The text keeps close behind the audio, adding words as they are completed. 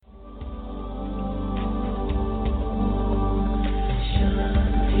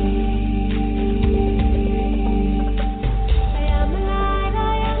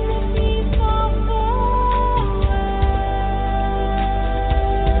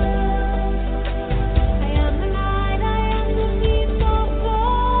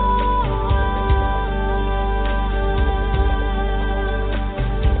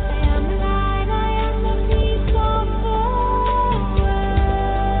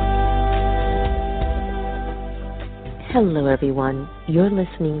Hello, everyone. You're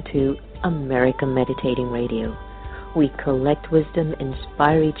listening to America Meditating Radio. We collect wisdom,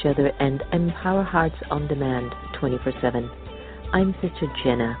 inspire each other, and empower hearts on demand 24/7. I'm Sister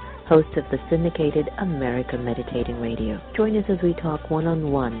Jenna, host of the syndicated America Meditating Radio. Join us as we talk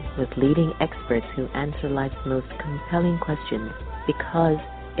one-on-one with leading experts who answer life's most compelling questions. Because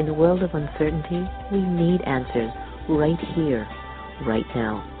in a world of uncertainty, we need answers right here, right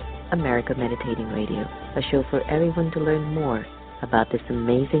now. America Meditating Radio, a show for everyone to learn more about this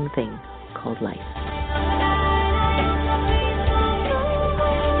amazing thing called life.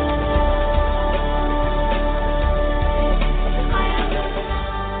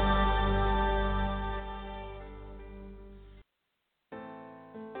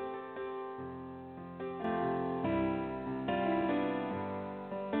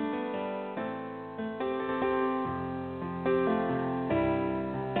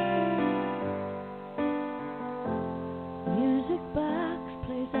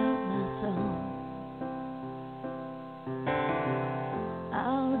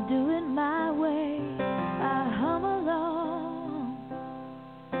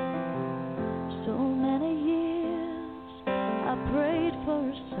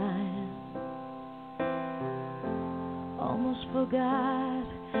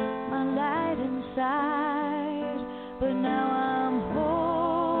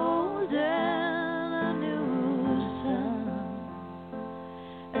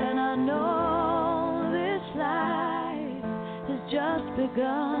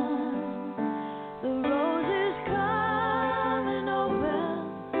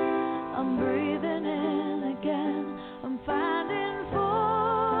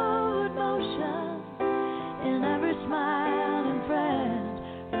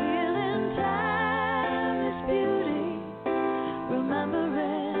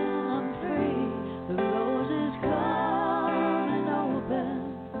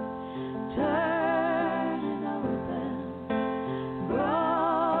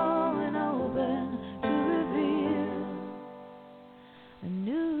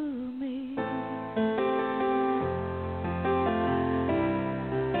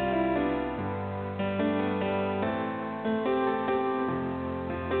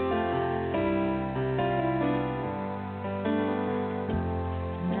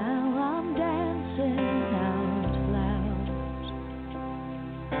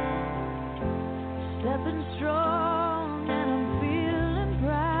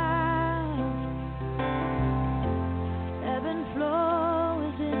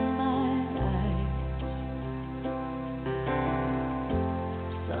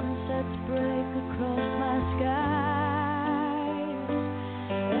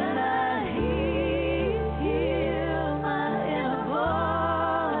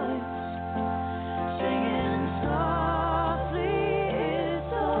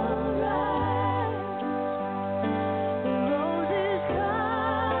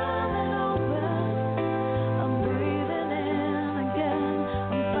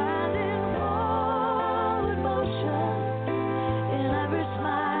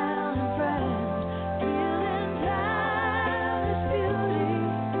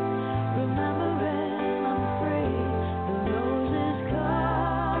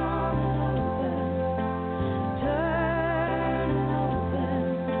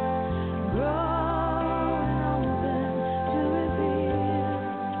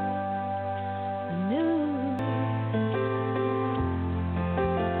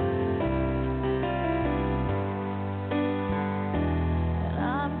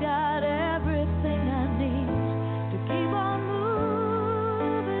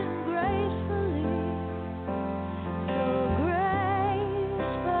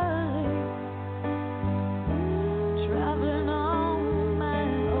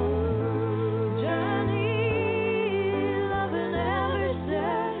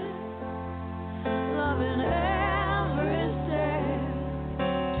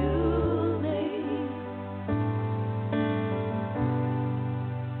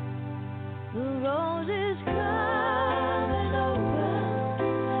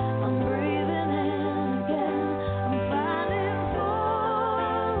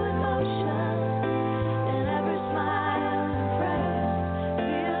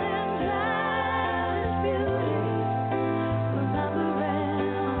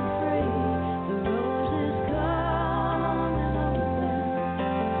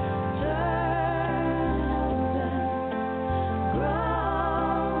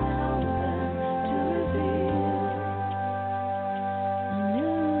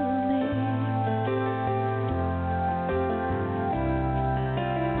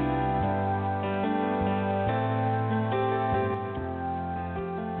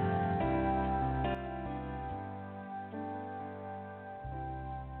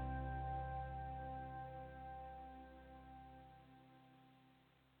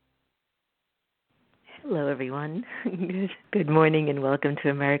 Hello, everyone. Good morning and welcome to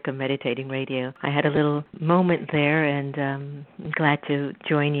America Meditating Radio. I had a little moment there and I'm glad to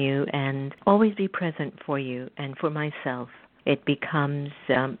join you and always be present for you and for myself. It becomes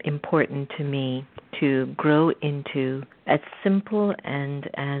important to me to grow into as simple and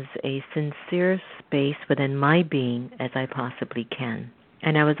as a sincere space within my being as I possibly can.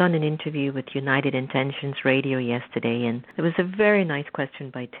 And I was on an interview with United Intentions Radio yesterday, and it was a very nice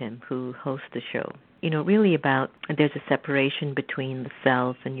question by Tim, who hosts the show. Really about there's a separation between the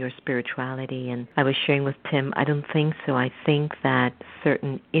self and your spirituality. And I was sharing with Tim, I don't think so. I think that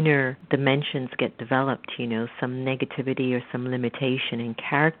certain inner dimensions get developed, some negativity or some limitation, and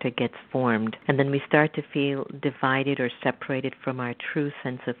character gets formed. And then we start to feel divided or separated from our true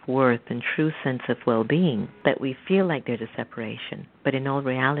sense of worth and true sense of well-being, that we feel like there's a separation. But in all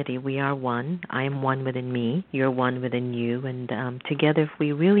reality, we are one. I am one within me. You're one within you. And together, if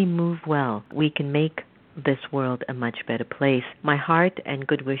we really move well, we can make this world a much better place. My heart and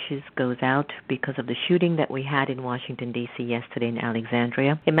good wishes goes out because of the shooting that we had in Washington, D.C. yesterday in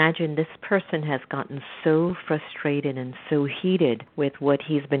Alexandria. Imagine this person has gotten so frustrated and so heated with what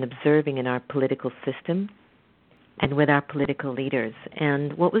he's been observing in our political system and with our political leaders.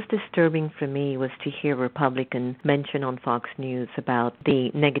 And what was disturbing for me was to hear Republicans mention on Fox News about the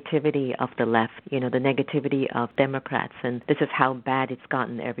negativity of the left, the negativity of Democrats, and this is how bad it's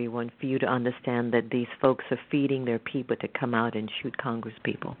gotten, everyone, for you to understand that these folks are feeding their people to come out and shoot Congress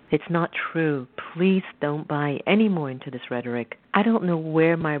people. It's not true. Please don't buy any more into this rhetoric. I don't know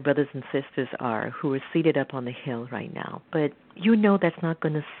where my brothers and sisters are who are seated up on the hill right now, but that's not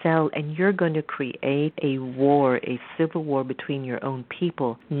going to sell, and you're going to create a war, a civil war between your own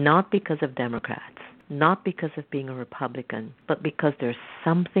people, not because of Democrats, not because of being a Republican, but because there's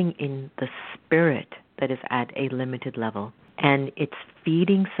something in the spirit that is at a limited level. And it's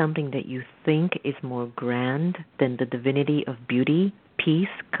feeding something that you think is more grand than the divinity of beauty, peace,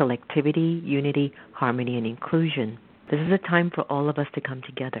 collectivity, unity, harmony, and inclusion. This is a time for all of us to come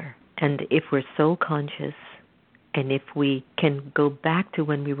together. And if we're so conscious, and if we can go back to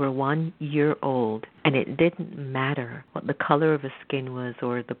when we were 1 year old, and it didn't matter what the color of his skin was,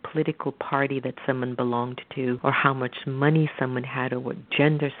 or the political party that someone belonged to, or how much money someone had, or what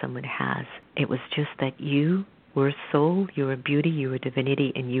gender someone has, it was just that you were a soul, you were beauty, you were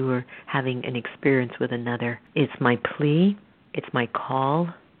divinity, and you were having an experience with another. It's my plea, it's my call.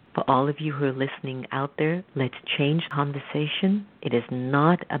 For all of you who are listening out there, let's change the conversation. It is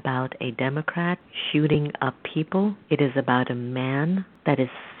not about a Democrat shooting up people. It is about a man that is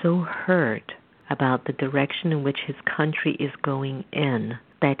so hurt about the direction in which his country is going in,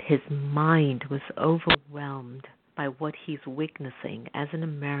 that his mind was overwhelmed by what he's witnessing as an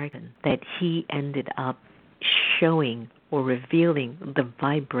American, that he ended up showing or revealing the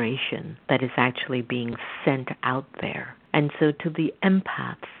vibration that is actually being sent out there. And so to the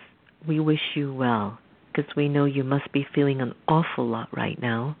empaths, we wish you well, because we know you must be feeling an awful lot right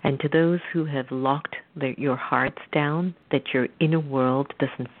now. And to those who have locked your hearts down, that your inner world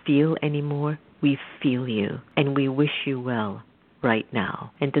doesn't feel anymore, we feel you, and we wish you well right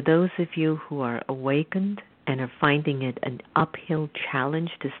now. And to those of you who are awakened and are finding it an uphill challenge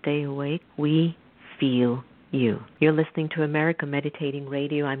to stay awake, we feel you. You're listening to America Meditating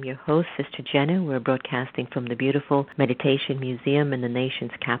Radio. I'm your host, Sister Jenna. We're broadcasting from the beautiful Meditation Museum in the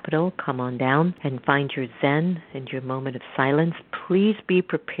nation's capital. Come on down and find your Zen and your moment of silence. Please be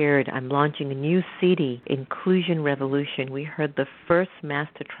prepared. I'm launching a new CD, Inclusion Revolution. We heard the first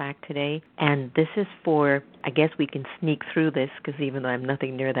master track today, and this is for, I guess we can sneak through this because even though I'm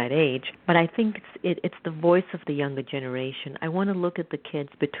nothing near that age, but I think it's the voice of the younger generation. I want to look at the kids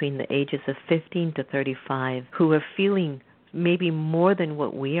between the ages of 15 to 35 who are feeling maybe more than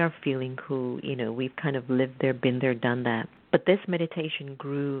what we are feeling, who, we've kind of lived there, been there, done that. But this meditation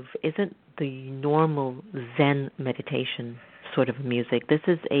groove isn't the normal Zen meditation sort of music. This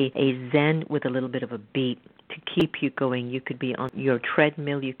is a Zen with a little bit of a beat to keep you going. You could be on your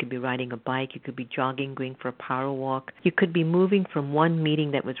treadmill, you could be riding a bike, you could be jogging, going for a power walk. You could be moving from one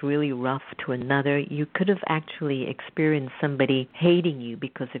meeting that was really rough to another. You could have actually experienced somebody hating you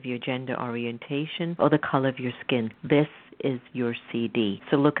because of your gender orientation or the color of your skin. This is your CD.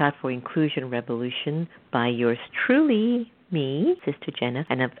 So look out for Inclusion Revolution by yours truly, me, Sister Jenna.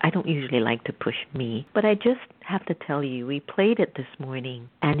 And I don't usually like to push me, but I just have to tell you, we played it this morning,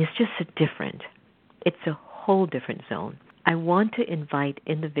 and it's just different. It's a whole different zone. I want to invite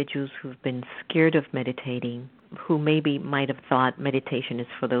individuals who've been scared of meditating, who maybe might have thought meditation is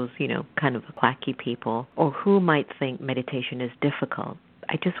for those, kind of quacky people, or who might think meditation is difficult.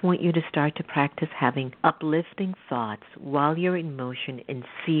 I just want you to start to practice having uplifting thoughts while you're in motion and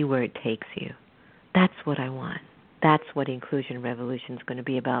see where it takes you. That's what I want. That's what Inclusion Revolution is going to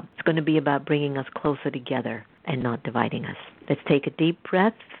be about. It's going to be about bringing us closer together and not dividing us. Let's take a deep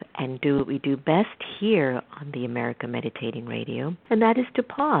breath and do what we do best here on the America Meditating Radio, and that is to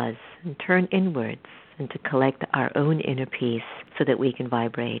pause and turn inwards and to collect our own inner peace so that we can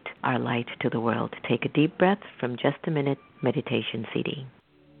vibrate our light to the world. Take a deep breath from Just a Minute Meditation CD.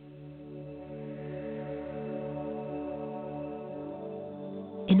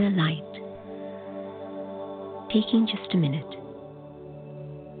 Inner light. Taking just a minute,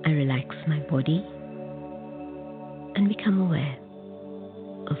 I relax my body and become aware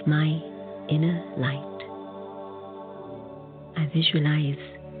of my inner light. I visualize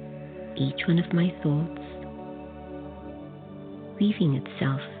each one of my thoughts weaving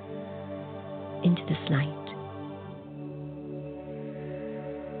itself into this light.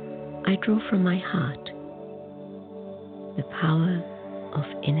 I draw from my heart the power of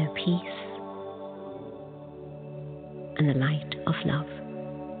inner peace and the light of love.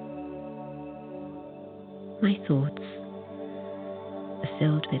 My thoughts are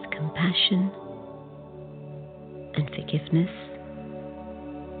filled with compassion and forgiveness,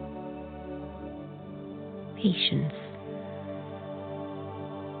 patience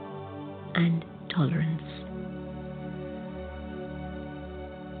and tolerance.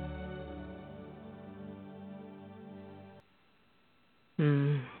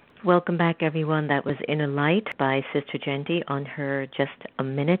 Welcome back, everyone. That was Inner Light by Sister Genty on her Just a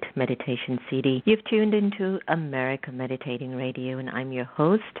Minute meditation CD. You've tuned into America Meditating Radio, and I'm your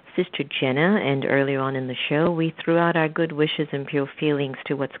host, Sister Jenna. And earlier on in the show, we threw out our good wishes and pure feelings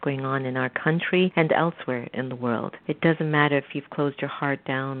to what's going on in our country and elsewhere in the world. It doesn't matter if you've closed your heart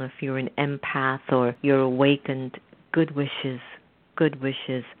down, if you're an empath, or you're awakened. Good wishes, good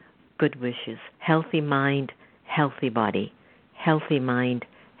wishes, good wishes. Healthy mind, healthy body. Healthy mind,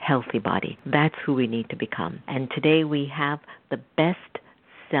 healthy body. That's who we need to become. And today we have the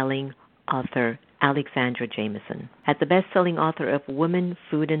best-selling author, Alexandra Jamieson. As the best-selling author of Woman,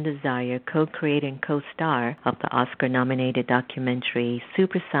 Food, and Desire, co-creator and co-star of the Oscar-nominated documentary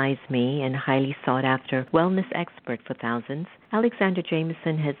Super Size Me, and highly sought-after wellness expert for thousands, Alexandra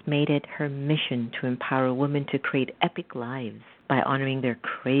Jamieson has made it her mission to empower women to create epic lives by honoring their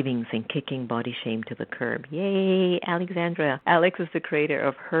cravings and kicking body shame to the curb. Yay, Alexandra. Alex is the creator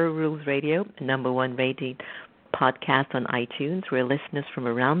of Her Rules Radio, a #1 rated podcast on iTunes, where listeners from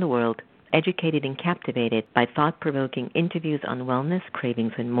around the world educated and captivated by thought-provoking interviews on wellness,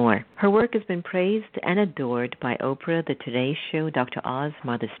 cravings, and more. Her work has been praised and adored by Oprah, The Today Show, Dr. Oz,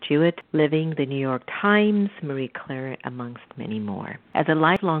 Martha Stewart, Living, The New York Times, Marie Claire, amongst many more. As a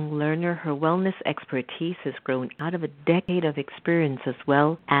lifelong learner, her wellness expertise has grown out of a decade of experience as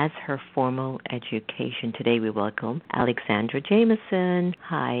well as her formal education. Today we welcome Alexandra Jamieson.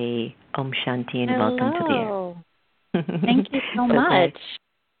 Hi, Om Shanti, and Hello. Welcome to the air. Thank you so much.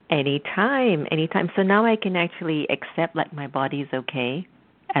 Anytime. So now I can actually accept like my body's okay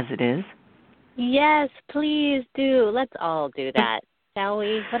as it is. Yes, please do. Let's all do that, shall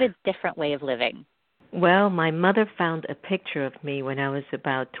we? What a different way of living. Well, my mother found a picture of me when I was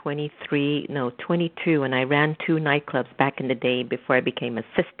about 22, and I ran 2 nightclubs back in the day before I became a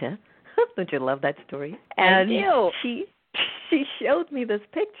sister. Don't you love that story? I do. She showed me this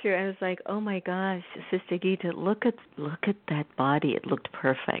picture, and I was like, "Oh my gosh, Sister Gita, look at that body. It looked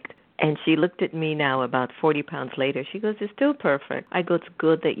perfect." And she looked at me now about 40 pounds later. She goes, "You're still perfect." I go, "It's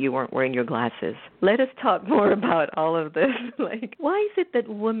good that you weren't wearing your glasses." Let us talk more about all of this. Like, why is it that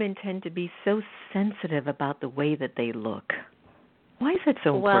women tend to be so sensitive about the way that they look? Why is that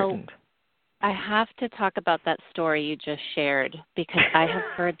so important? I have to talk about that story you just shared, because I have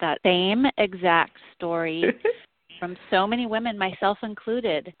heard that same exact story from so many women, myself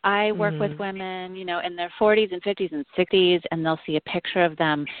included. I work with women, in their 40s and 50s and 60s, and they'll see a picture of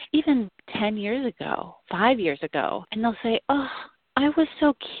them even 10 years ago, 5 years ago, and they'll say, "Oh, I was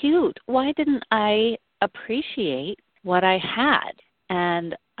so cute. Why didn't I appreciate what I had?"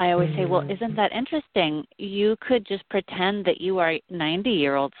 And I always say, well, isn't that interesting? You could just pretend that you are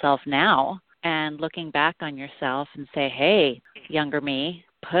 90-year-old self now and looking back on yourself and say, "Hey, younger me,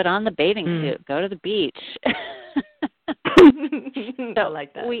 put on the bathing suit, go to the beach." So I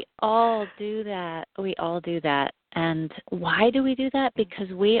like that. We all do that. And why do we do that? Because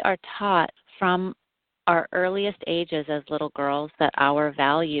we are taught from our earliest ages as little girls that our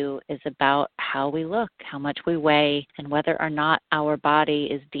value is about how we look, how much we weigh, and whether or not our body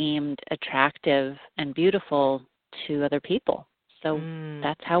is deemed attractive and beautiful to other people. So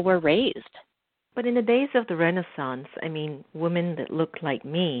that's how we're raised. But in the days of the Renaissance, women that looked like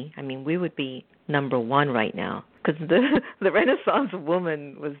me, we would be #1 right now. Because the Renaissance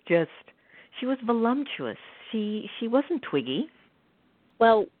woman was just, she was voluptuous. She wasn't twiggy.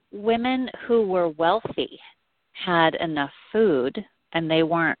 Well, women who were wealthy had enough food, and they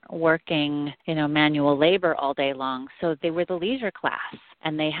weren't working, manual labor all day long. So they were the leisure class,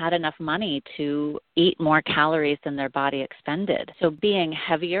 and they had enough money to eat more calories than their body expended. So being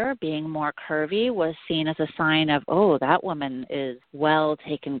heavier, being more curvy was seen as a sign of, oh, that woman is well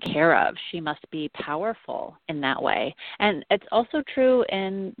taken care of. She must be powerful in that way. And it's also true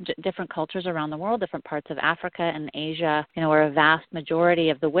in different cultures around the world, different parts of Africa and Asia, where a vast majority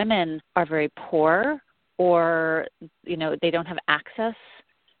of the women are very poor, or, they don't have access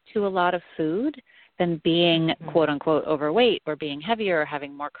to a lot of food, then being, quote unquote, overweight or being heavier or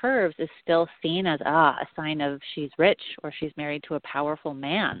having more curves is still seen as a sign of she's rich or she's married to a powerful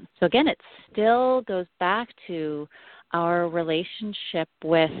man. So again, it still goes back to our relationship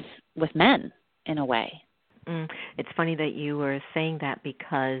with men in a way. It's funny that you were saying that,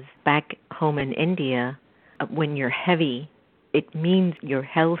 because back home in India, when you're heavy, it means you're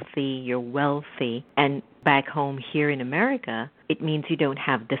healthy, you're wealthy. And back home here in America, it means you don't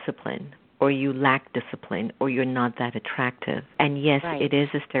have discipline, or you lack discipline, or you're not that attractive. And yes, right. It is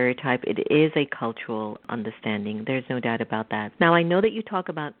a stereotype. It is a cultural understanding. There's no doubt about that. Now, I know that you talk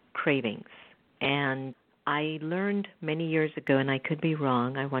about cravings, and I learned many years ago, and I could be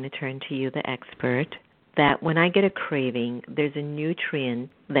wrong, I want to turn to you, the expert, that when I get a craving, there's a nutrient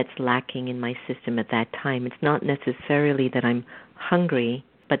that's lacking in my system at that time. It's not necessarily that I'm hungry,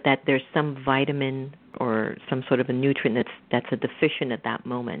 but that there's some vitamin or some sort of a nutrient that's a deficient at that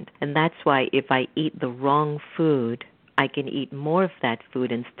moment. And that's why if I eat the wrong food, I can eat more of that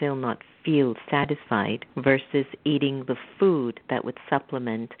food and still not feel satisfied, versus eating the food that would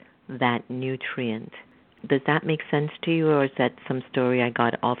supplement that nutrient. Does that make sense to you, or is that some story I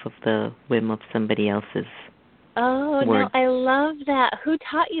got off of the whim of somebody else's Oh, words? No, I love that. Who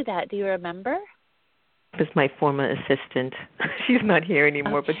taught you that? Do you remember? It was my former assistant. She's not here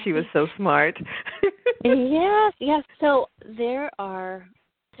anymore, Okay. But she was so smart. Yes. So there are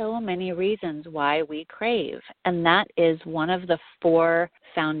so many reasons why we crave, and that is one of the 4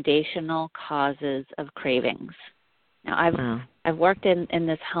 foundational causes of cravings. Now, I've worked in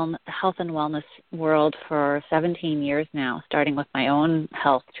this health and wellness world for 17 years now, starting with my own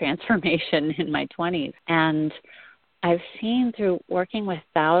health transformation in my 20s. And I've seen through working with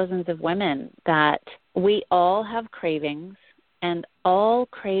thousands of women that we all have cravings, and all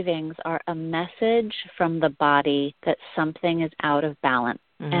cravings are a message from the body that something is out of balance.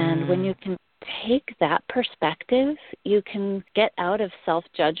 And when you can take that perspective, you can get out of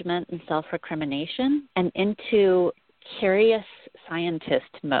self-judgment and self-recrimination and into curious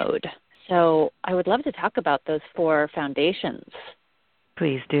scientist mode. So I would love to talk about those 4 foundations.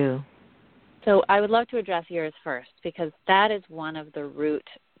 Please do. So I would love to address yours first, because that is one of the root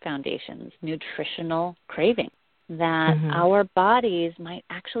foundations, nutritional craving, that our bodies might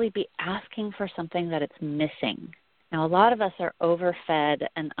actually be asking for something that it's missing. Now, a lot of us are overfed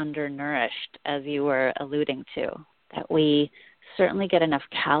and undernourished, as you were alluding to, that we certainly get enough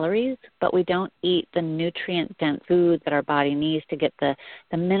calories, but we don't eat the nutrient-dense food that our body needs to get the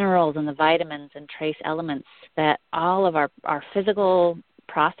minerals and the vitamins and trace elements that all of our physical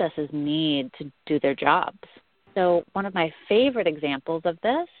processes need to do their jobs. So one of my favorite examples of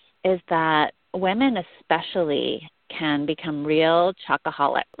this is that women especially can become real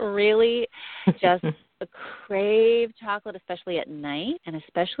chocoholic, really just crave chocolate, especially at night and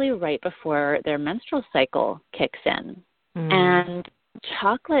especially right before their menstrual cycle kicks in. And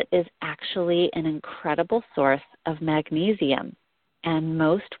chocolate is actually an incredible source of magnesium. And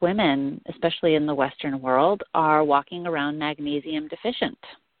most women, especially in the Western world, are walking around magnesium deficient.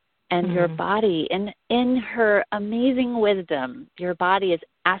 And your body, in her amazing wisdom, your body is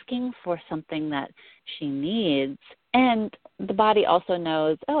asking for something that she needs. And the body also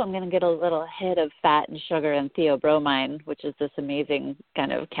knows, I'm going to get a little hit of fat and sugar and theobromine, which is this amazing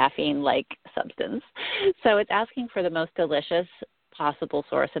kind of caffeine-like substance. So it's asking for the most delicious possible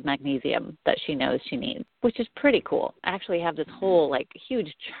source of magnesium that she knows she needs, which is pretty cool. I actually have this whole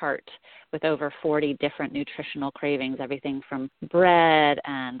huge chart with over 40 different nutritional cravings, everything from bread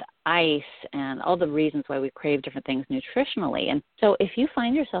and ice and all the reasons why we crave different things nutritionally. And so if you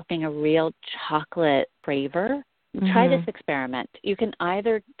find yourself being a real chocolate craver, try this experiment. You can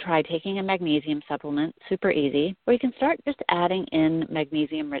either try taking a magnesium supplement, super easy, or you can start just adding in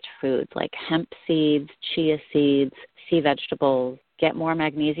magnesium-rich foods like hemp seeds, chia seeds, sea vegetables. Get more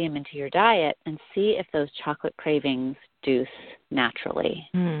magnesium into your diet and see if those chocolate cravings reduce naturally.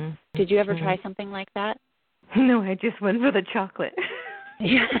 Did you ever try something like that? No, I just went for the chocolate.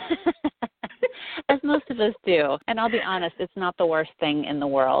 as most of us do. And I'll be honest, it's not the worst thing in the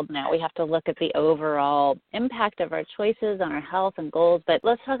world. Now we have to look at the overall impact of our choices on our health and goals, but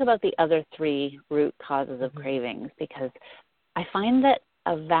let's talk about the other three root causes of cravings, because I find that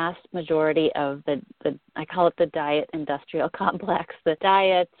a vast majority of the I call it the diet industrial complex, the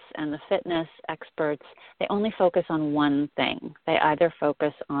diets and the fitness experts, they only focus on one thing. They either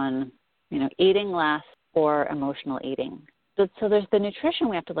focus on, eating less or emotional eating. So there's the nutrition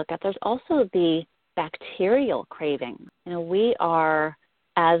we have to look at. There's also the bacterial craving. We are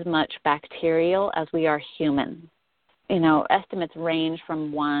as much bacterial as we are human. Estimates range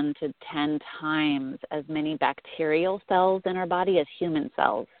from 1 to 10 times as many bacterial cells in our body as human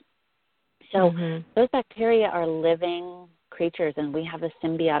cells. So those bacteria are living creatures, and we have a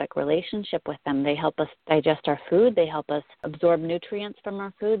symbiotic relationship with them. They help us digest our food. They help us absorb nutrients from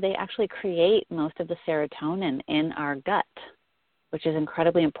our food. They actually create most of the serotonin in our gut, which is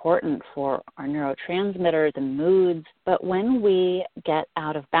incredibly important for our neurotransmitters and moods. But when we get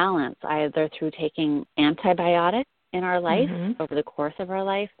out of balance, either through taking antibiotics in our life over the course of our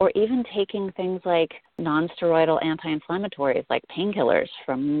life, or even taking things like non-steroidal anti-inflammatories like painkillers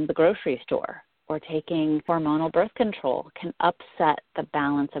from the grocery store, or taking hormonal birth control, can upset the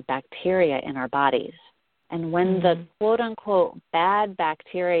balance of bacteria in our bodies. And when the quote-unquote bad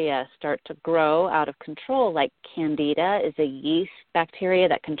bacteria start to grow out of control, like Candida is a yeast bacteria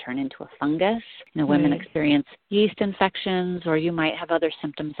that can turn into a fungus. Women experience yeast infections, or you might have other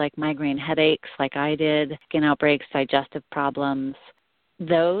symptoms like migraine headaches, like I did, skin outbreaks, digestive problems.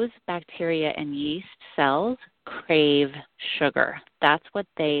 Those bacteria and yeast cells crave sugar. That's what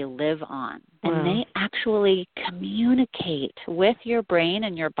they live on. And they actually communicate with your brain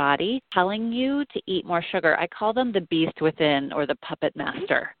and your body, telling you to eat more sugar. I call them the beast within, or the puppet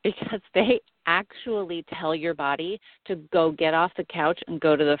master, because they actually tell your body to go get off the couch and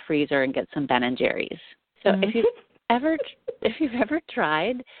go to the freezer and get some Ben & Jerry's. So if you've ever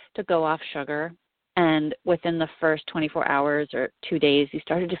tried to go off sugar, and within the first 24 hours or 2 days you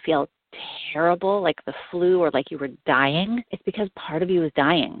started to feel terrible, like the flu, or like you were dying, it's because part of you is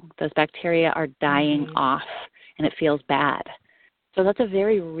dying. Those bacteria are dying off, and it feels bad. So that's a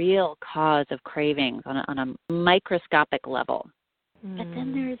very real cause of cravings on a microscopic level. But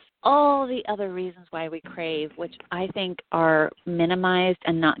then there's all the other reasons why we crave, which I think are minimized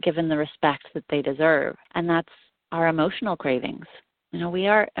and not given the respect that they deserve, and that's our emotional cravings. We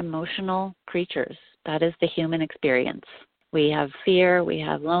are emotional creatures. That is the human experience. We have fear, we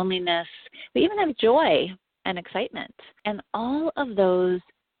have loneliness, we even have joy and excitement. And all of those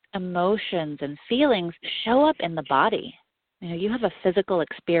emotions and feelings show up in the body. You have a physical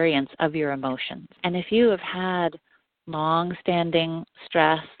experience of your emotions. And if you have had long-standing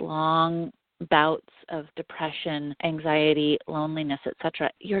stress, long bouts of depression, anxiety, loneliness,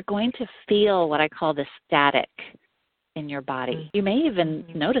 etc., you're going to feel what I call the static in your body. You may even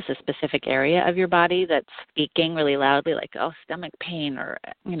notice a specific area of your body that's speaking really loudly, like, stomach pain, or,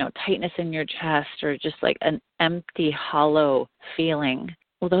 tightness in your chest, or just like an empty, hollow feeling.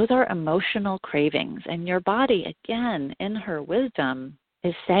 Well, those are emotional cravings. And your body, again, in her wisdom,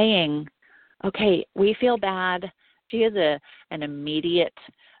 is saying, okay, we feel bad. She is an immediate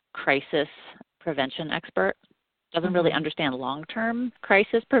crisis prevention expert. Doesn't really understand long-term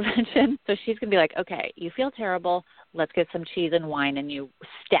crisis prevention. So she's going to be like, okay, you feel terrible. Let's get some cheese and wine, and you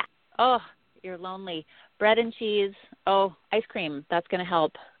stack. Oh, you're lonely. Bread and cheese. Oh, ice cream. That's going to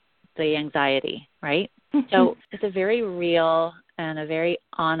help the anxiety, right? So it's a very real and a very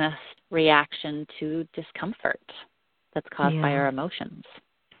honest reaction to discomfort that's caused by our emotions.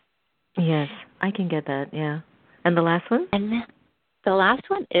 Yes, I can get that, yeah. And the last one? And then the last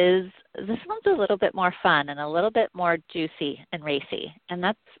one is, this one's a little bit more fun and a little bit more juicy and racy, and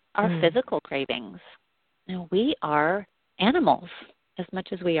that's our physical cravings. We are animals as much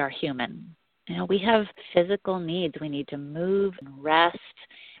as we are human. We have physical needs. We need to move and rest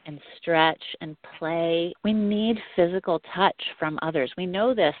and stretch and play. We need physical touch from others. We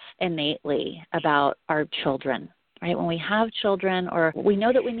know this innately about our children, right? When we have children, or we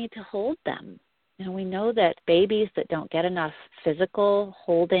know that we need to hold them. We know that babies that don't get enough physical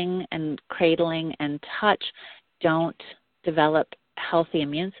holding and cradling and touch don't develop healthy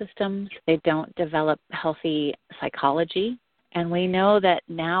immune systems. They don't develop healthy psychology. And we know that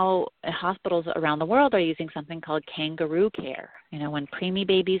now hospitals around the world are using something called kangaroo care. When preemie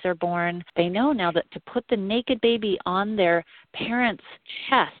babies are born, they know now that to put the naked baby on their parent's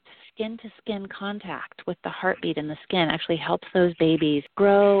chest, skin-to-skin contact with the heartbeat in the skin actually helps those babies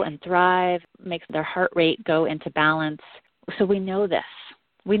grow and thrive, makes their heart rate go into balance. So we know this.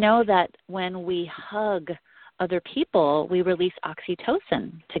 We know that when we hug other people, we release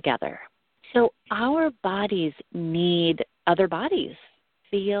oxytocin together. So our bodies need other bodies.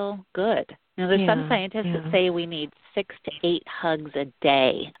 Feel good. Now, there's some scientists that say we need 6 to 8 hugs a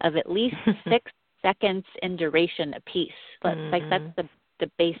day of at least 6 seconds in duration apiece. But like that's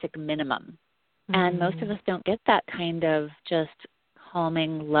the basic minimum. And most of us don't get that kind of just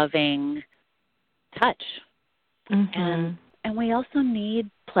calming, loving touch. And we also need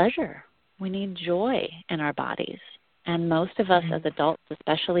pleasure. We need joy in our bodies. And most of us as adults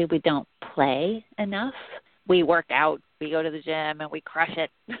especially, we don't play enough. We work out, we go to the gym, and we crush it.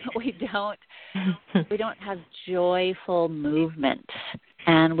 we don't have joyful movement,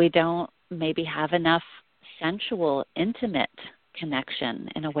 and we don't maybe have enough sensual, intimate connection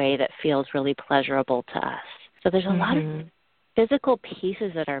in a way that feels really pleasurable to us. So there's a lot of physical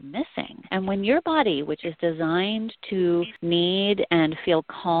pieces that are missing. And when your body, which is designed to need and feel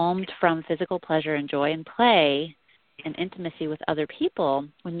calmed from physical pleasure and joy and play and intimacy with other people,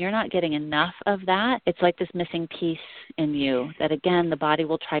 when you're not getting enough of that, it's like this missing piece in you that, again, the body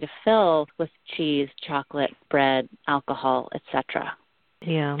will try to fill with cheese, chocolate, bread, alcohol, etc.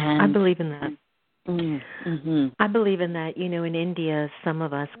 Yeah, I believe in that. I believe in that. You know, in India, some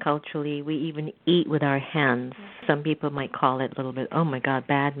of us culturally, we even eat with our hands. Some people might call it a little bit, oh my God,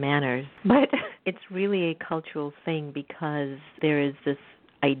 bad manners. But it's really a cultural thing because there is this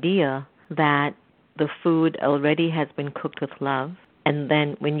idea that the food already has been cooked with love. And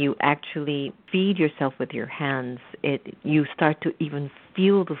then when you actually feed yourself with your hands, you start to even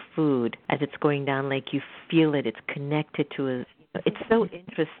feel the food as it's going down, like you feel it. It's connected to it. It's so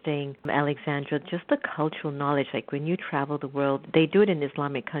interesting, Alexandra, just the cultural knowledge. Like when you travel the world, they do it in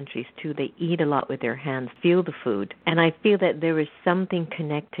Islamic countries too. They eat a lot with their hands, feel the food. And I feel that there is something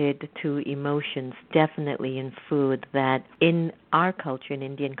connected to emotions definitely in food that in our culture, in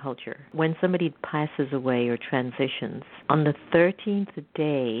Indian culture, when somebody passes away or transitions, on the 13th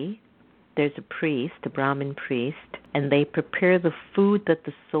day, there's a priest, a Brahmin priest, and they prepare the food that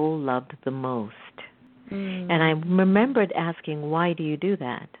the soul loved the most. And I remembered asking, why do you do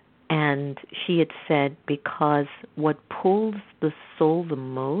that? And she had said, because what pulls the soul the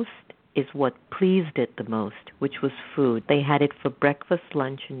most is what pleased it the most, which was food. They had it for breakfast,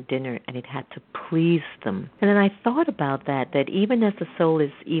 lunch, and dinner, and it had to please them. And then I thought about that even as the soul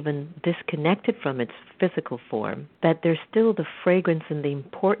is even disconnected from its physical form, that there's still the fragrance and the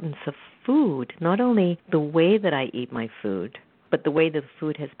importance of food, not only the way that I eat my food, but the way the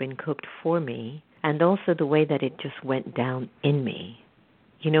food has been cooked for me, and also the way that it just went down in me.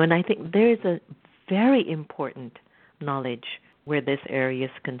 You know, and I think there is a very important knowledge where this area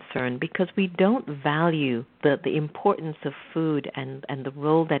is concerned because we don't value the importance of food and the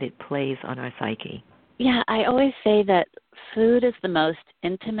role that it plays on our psyche. Yeah, I always say that food is the most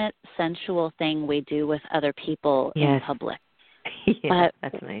intimate, sensual thing we do with other people in public. But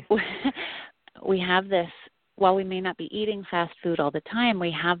that's nice. We have this, while we may not be eating fast food all the time,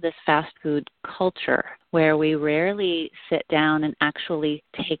 we have this fast food culture where we rarely sit down and actually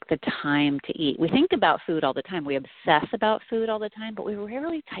take the time to eat. We think about food all the time. We obsess about food all the time, but we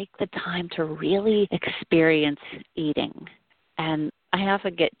rarely take the time to really experience eating. And I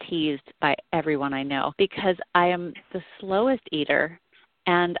often get teased by everyone I know because I am the slowest eater,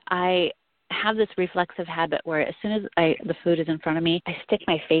 and I have this reflexive habit where as soon as the food is in front of me, I stick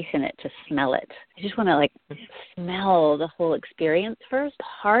my face in it to smell it. I just want to smell the whole experience first.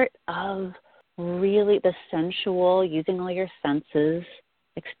 Part of really the sensual, using all your senses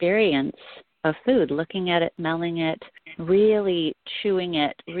experience of food, looking at it, smelling it, really chewing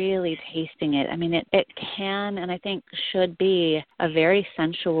it, really tasting it. I mean, it can and I think should be a very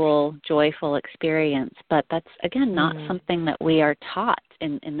sensual, joyful experience, but that's, again, not something that we are taught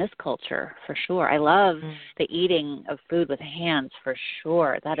in this culture, for sure. I love the eating of food with hands, for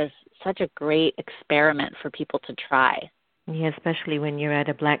sure. That is such a great experiment for people to try. Yeah, especially when you're at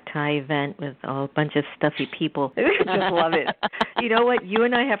a black tie event with a bunch of stuffy people. I just love it. You know what? You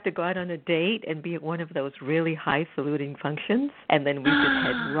and I have to go out on a date and be at one of those really highfalutin functions, and then we just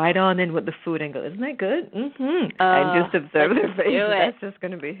head right on in with the food and go, isn't that good? And just observe their faces. That's just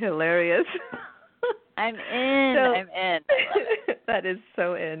going to be hilarious. I'm in. That is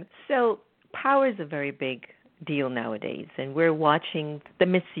so in. So power is a very big deal nowadays, and we're watching the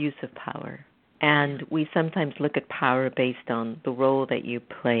misuse of power. And we sometimes look at power based on the role that you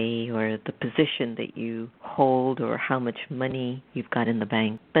play or the position that you hold or how much money you've got in the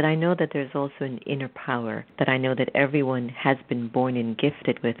bank. But I know that there's also an inner power that I know that everyone has been born and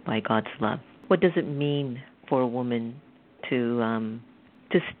gifted with by God's love. What does it mean for a woman to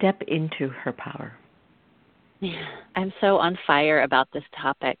step into her power? Yeah, I'm so on fire about this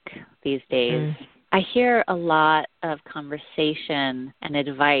topic these days. I hear a lot of conversation and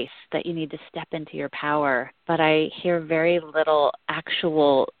advice that you need to step into your power, but I hear very little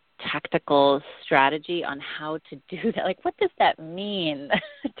actual tactical strategy on how to do that. Like, what does that mean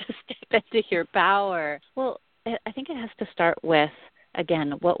to step into your power? Well, I think it has to start with,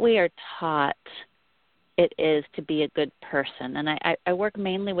 again, what we are taught it is to be a good person. And I work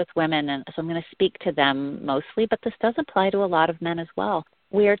mainly with women, and so I'm going to speak to them mostly, but this does apply to a lot of men as well.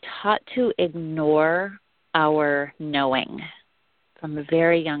 We are taught to ignore our knowing from a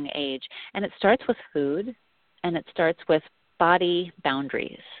very young age. And it starts with food, and it starts with body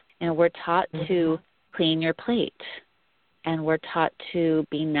boundaries. You know, we're taught to clean your plate, and we're taught to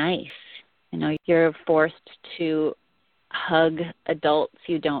be nice. You know, you're forced to hug adults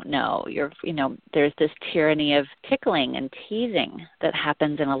you don't know. There's this tyranny of tickling and teasing that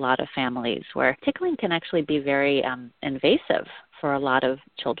happens in a lot of families, where tickling can actually be very invasive for a lot of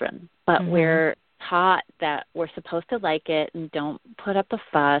children. But we're taught that we're supposed to like it and don't put up a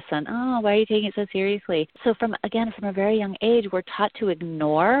fuss and, oh, why are you taking it so seriously? So from a very young age, we're taught to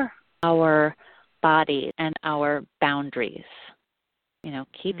ignore our body and our boundaries. You know,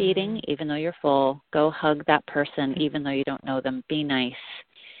 keep eating even though you're full. Go hug that person even though you don't know them. Be nice.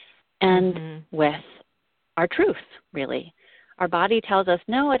 And with our truth, really. Our body tells us,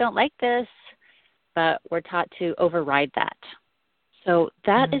 no, I don't like this, but we're taught to override that. So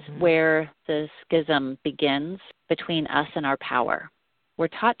that is where the schism begins between us and our power. We're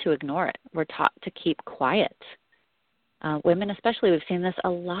taught to ignore it. We're taught to keep quiet. Women especially, we've seen this a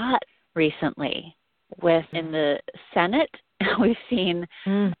lot recently. In the Senate, we've seen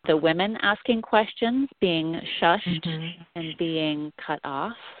the women asking questions being shushed and being cut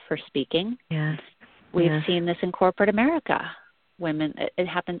off for speaking. Yes. We've seen this in corporate America. Women, it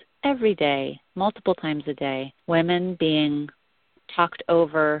happens every day, multiple times a day, women being talked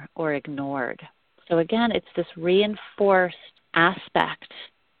over or ignored. So again, it's this reinforced aspect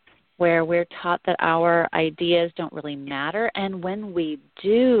where we're taught that our ideas don't really matter, and when we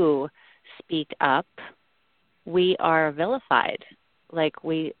do speak up, we are vilified, like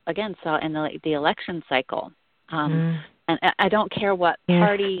we, again, saw in the election cycle. And I don't care what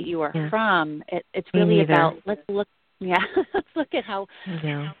party you are from. It's really about, let's look at how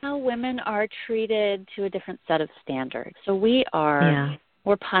women are treated to a different set of standards. So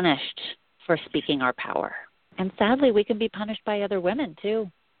we're punished for speaking our power. And sadly, we can be punished by other women, too,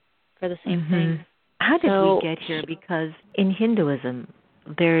 for the same thing. How did we get here? Because in Hinduism,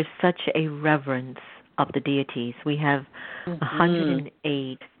 there is such a reverence of the deities. We have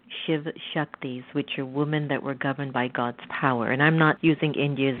 108 Shiva Shaktis, which are women that were governed by God's power. And I'm not using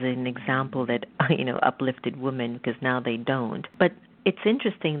India as an example that, uplifted women, because now they don't. But it's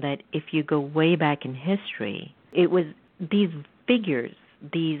interesting that if you go way back in history, it was these figures,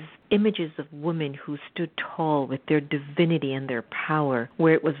 these images of women who stood tall with their divinity and their power,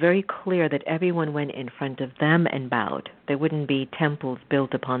 where it was very clear that everyone went in front of them and bowed. There wouldn't be temples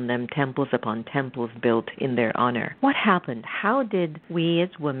built upon them, temples upon temples built in their honor. What happened? How did we as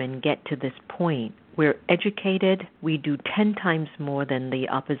women get to this point? We're educated, we do 10 times more than the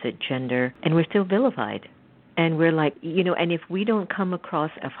opposite gender, and we're still vilified. And we're like, and if we don't come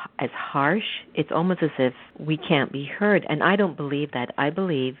across as harsh, it's almost as if we can't be heard. And I don't believe that. I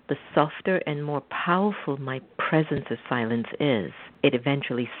believe the softer and more powerful my presence of silence is, it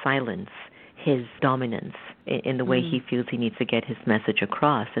eventually silences his dominance in the way he feels he needs to get his message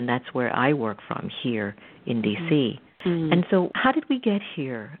across. And that's where I work from here in D.C. And so how did we get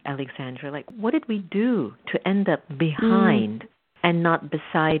here, Alexandra? Like, what did we do to end up behind and not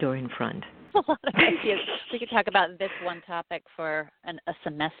beside or in front? A lot of ideas. We could talk about this one topic for a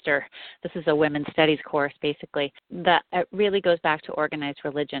semester. This is a women's studies course, basically, that it really goes back to organized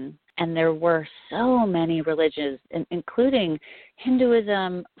religion. And there were so many religions, including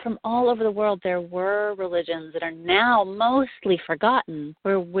Hinduism, from all over the world. There were religions that are now mostly forgotten,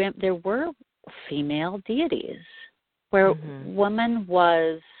 where there were female deities, where woman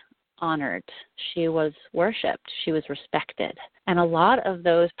was honored, she was worshipped, she was respected. And a lot of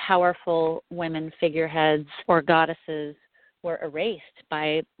those powerful women figureheads or goddesses were erased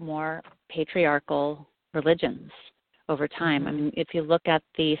by more patriarchal religions over time. I mean, if you look at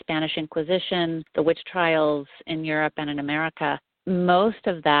the Spanish Inquisition, the witch trials in Europe and in America, most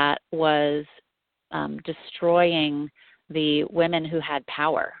of that was destroying the women who had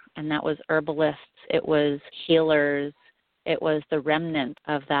power. And that was herbalists, it was healers, it was the remnant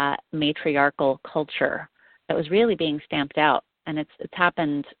of that matriarchal culture that was really being stamped out. And it's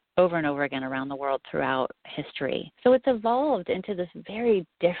happened over and over again around the world throughout history. So it's evolved into this very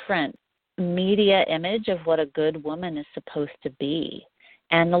different media image of what a good woman is supposed to be.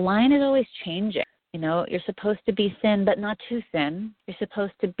 And the line is always changing. You're supposed to be thin, but not too thin. You're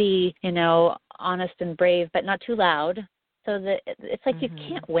supposed to be, honest and brave, but not too loud. So that it's like you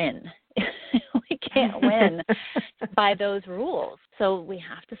can't win. We can't win by those rules. So we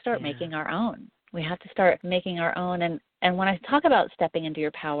have to start making our own. We have to start making our own. And when I talk about stepping into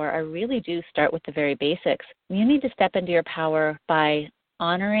your power, I really do start with the very basics. You need to step into your power by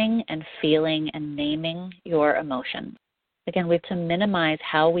honoring and feeling and naming your emotions. Again, we have to minimize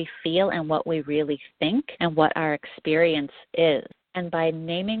how we feel and what we really think and what our experience is. And by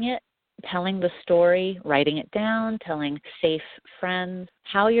naming it, telling the story, writing it down, telling safe friends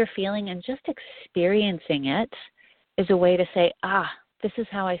how you're feeling, and just experiencing it is a way to say, this is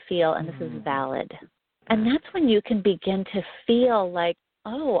how I feel and this is valid. And that's when you can begin to feel like,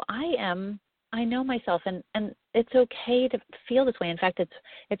 I know myself, and it's okay to feel this way. In fact,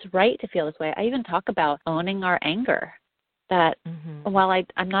 it's right to feel this way. I even talk about owning our anger. That while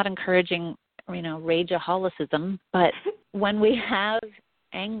I'm not encouraging, rageaholicism, but when we have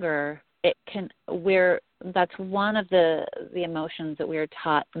anger, that's one of the emotions that we are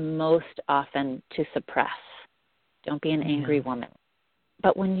taught most often to suppress. Don't be an angry woman.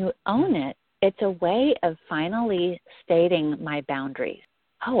 But when you own it, it's a way of finally stating my boundaries.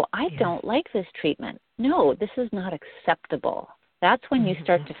 I don't like this treatment. No, this is not acceptable. That's when you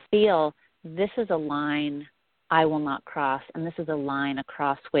start to feel this is a line I will not cross, and this is a line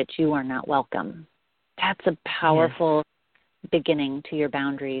across which you are not welcome. That's a powerful beginning to your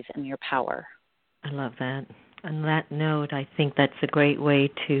boundaries and your power. I love that. On that note, I think that's a great way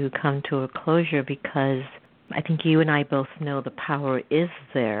to come to a closure, because I think you and I both know the power is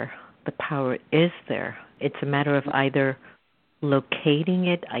there. The power is there. It's a matter of either locating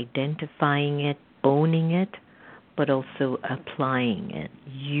it, identifying it, owning it, but also applying it,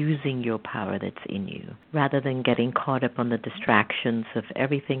 using your power that's in you, rather than getting caught up on the distractions of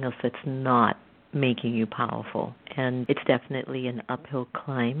everything else that's not making you powerful. And it's definitely an uphill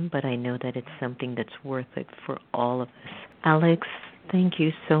climb, but I know that it's something that's worth it for all of us. Alex, thank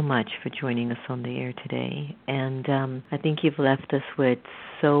you so much for joining us on the air today. And I think you've left us with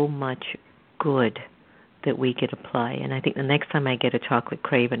so much good that we could apply. And I think the next time I get a chocolate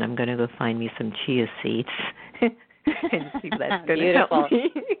craving, I'm going to go find me some chia seeds and see if that's going to help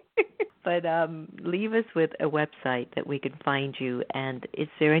me. But leave us with a website that we can find you. And is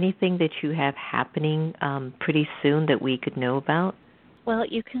there anything that you have happening pretty soon that we could know about? Well,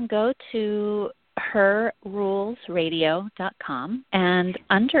 you can go to herrulesradio.com, and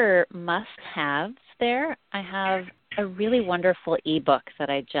under must-haves there, I have a really wonderful ebook that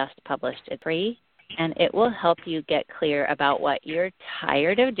I just published. It's free, and it will help you get clear about what you're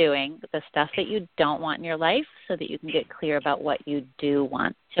tired of doing, the stuff that you don't want in your life, so that you can get clear about what you do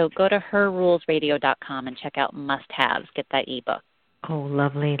want. So go to herrulesradio.com and check out must-haves. Get that ebook. Oh,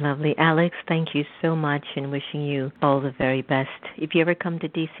 lovely, lovely. Alex, thank you so much, and wishing you all the very best. If you ever come to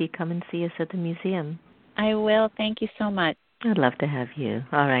D.C., come and see us at the museum. I will. Thank you so much. I'd love to have you.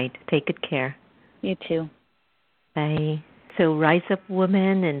 All right. Take good care. You too. Bye. So rise up,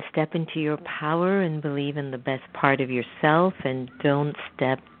 woman, and step into your power and believe in the best part of yourself, and don't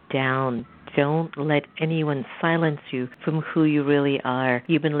step down. Don't let anyone silence you from who you really are.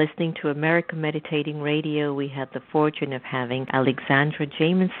 You've been listening to America Meditating Radio. We had the fortune of having Alexandra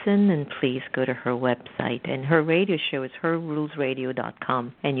Jamieson, and please go to her website. And her radio show is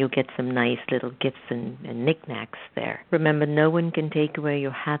herrulesradio.com, and you'll get some nice little gifts and knickknacks there. Remember, no one can take away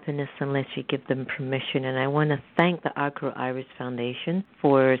your happiness unless you give them permission. And I want to thank the Agro Iris Foundation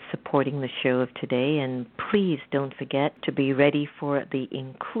for supporting the show of today. And please don't forget to be ready for the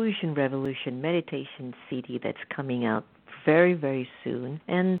Inclusion Revolution meditation CD that's coming out very, very soon.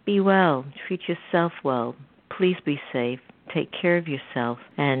 And be well. Treat yourself well. Please be safe. Take care of yourself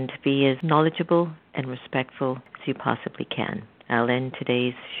and be as knowledgeable and respectful as you possibly can. I'll end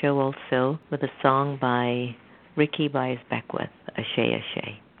today's show also with a song by Ricky Byers Beckwith, Ashe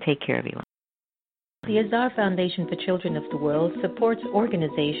Ashe. Take care, everyone. The Azar Foundation for Children of the World supports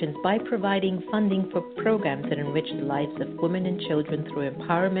organizations by providing funding for programs that enrich the lives of women and children through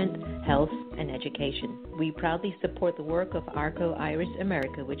empowerment, health, and education. We proudly support the work of Arco Iris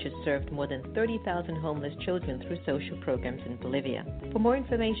America, which has served more than 30,000 homeless children through social programs in Bolivia. For more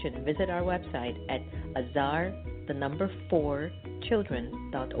information, visit our website at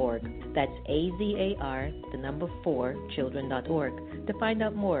azar4children.org. That's AZAR4children.org to find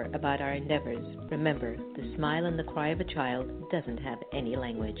out more about our endeavors. Remember, the smile and the cry of a child doesn't have any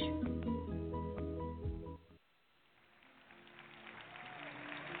language.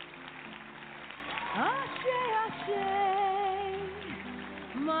 Ashe, Ashe,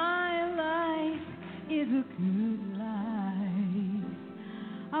 my life is a good life.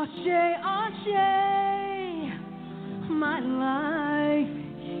 Ashe, Ashe, my life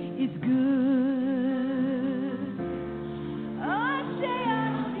is good. Ashe,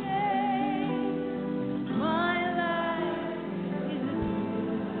 Ashe, my life is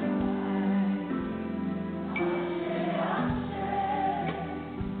good. Ashe, Ashe,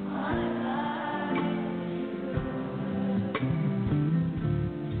 my life is good.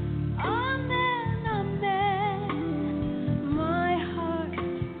 Amen, amen, my heart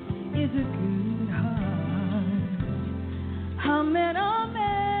is a good heart. Amen,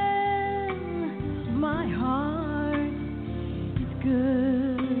 amen, my heart is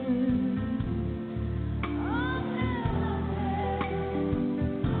good. Amen, amen,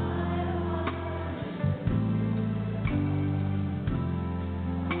 my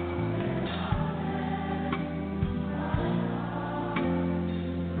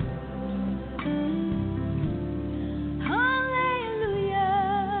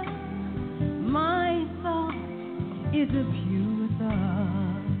Hallelujah, my thought is a pure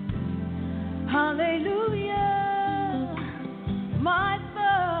thought. Hallelujah, my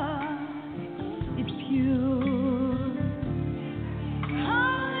thought is pure.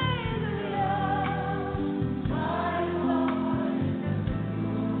 Hallelujah, my thought is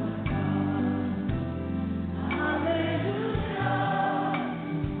pure thought. Hallelujah,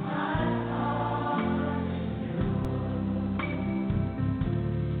 my thought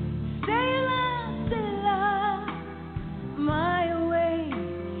Selah, Selah, my way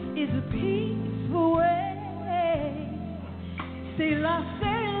is a peaceful way. Selah,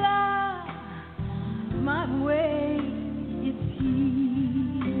 Selah, my way is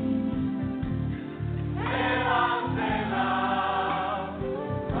peace. Selah, Selah,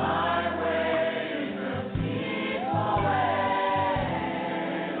 my way is a peaceful way.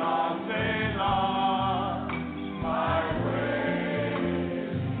 Selah, Selah, my way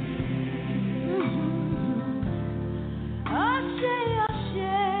is Ashe,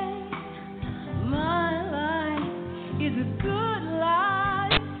 Ashe, my life is a good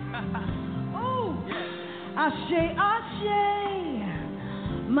life. Oh, Ashe, Ashe,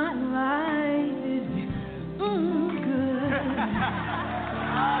 my life is good.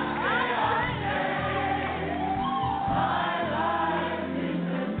 Ashe, Ashe, my